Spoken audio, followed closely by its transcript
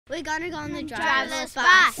We're going to go on the driverless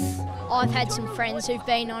bus. I've had some friends who've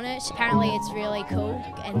been on it. Apparently it's really cool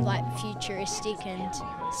and like futuristic and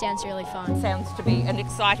sounds really fun. Sounds to be an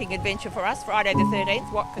exciting adventure for us. Friday the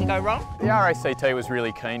 13th, what can go wrong? The RACT was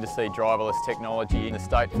really keen to see driverless technology in the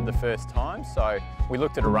state for the first time, so we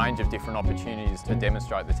looked at a range of different opportunities to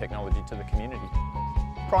demonstrate the technology to the community.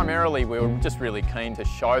 Primarily, we were just really keen to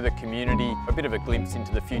show the community a bit of a glimpse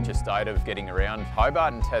into the future state of getting around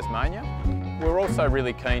Hobart and Tasmania. We were also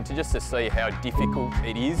really keen to see how difficult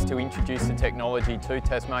it is to introduce the technology to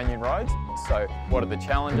Tasmanian roads. So what are the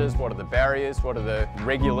challenges, what are the barriers, what are the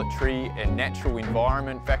regulatory and natural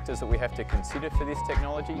environment factors that we have to consider for this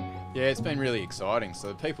technology? Yeah, it's been really exciting. So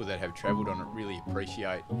the people that have travelled on it really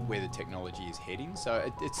appreciate where the technology is heading. So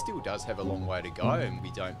it still does have a long way to go, and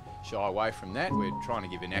we don't shy away from that. We're trying to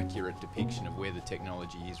give an accurate depiction of where the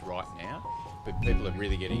technology is right now. But people are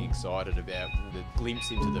really getting excited about the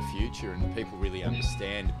glimpse into the future, and people really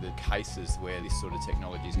understand the cases where this sort of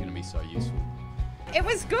technology is going to be so useful. It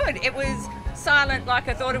was good. It was silent like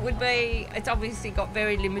I thought it would be. It's obviously got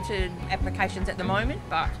very limited applications at the moment,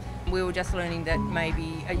 but we were just learning that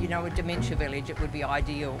maybe, a dementia village, it would be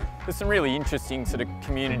ideal. There's some really interesting sort of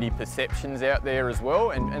community perceptions out there as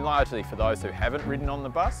well, and largely for those who haven't ridden on the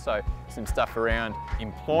bus. So some stuff around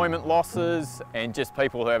employment losses and just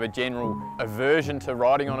people who have a general aversion to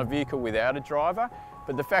riding on a vehicle without a driver.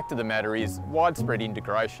 But the fact of the matter is, widespread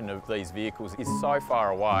integration of these vehicles is so far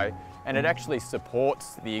away, and it actually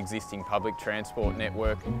supports the existing public transport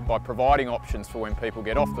network by providing options for when people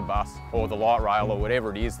get off the bus or the light rail or whatever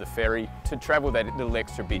it is, the ferry, to travel that little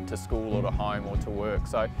extra bit to school or to home or to work.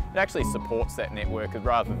 So it actually supports that network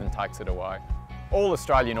rather than takes it away. All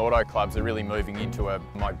Australian auto clubs are really moving into a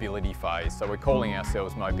mobility phase, so we're calling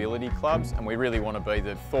ourselves mobility clubs, and we really want to be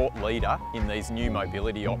the thought leader in these new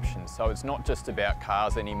mobility options. So it's not just about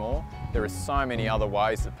cars anymore. There are so many other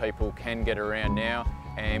ways that people can get around now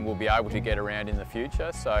and will be able to get around in the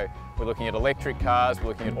future. So we're looking at electric cars, we're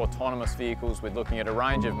looking at autonomous vehicles, we're looking at a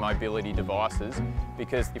range of mobility devices,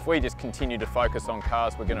 because if we just continue to focus on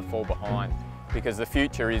cars, we're going to fall behind. Because the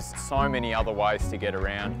future is so many other ways to get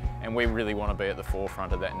around, and we really want to be at the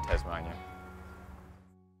forefront of that in Tasmania.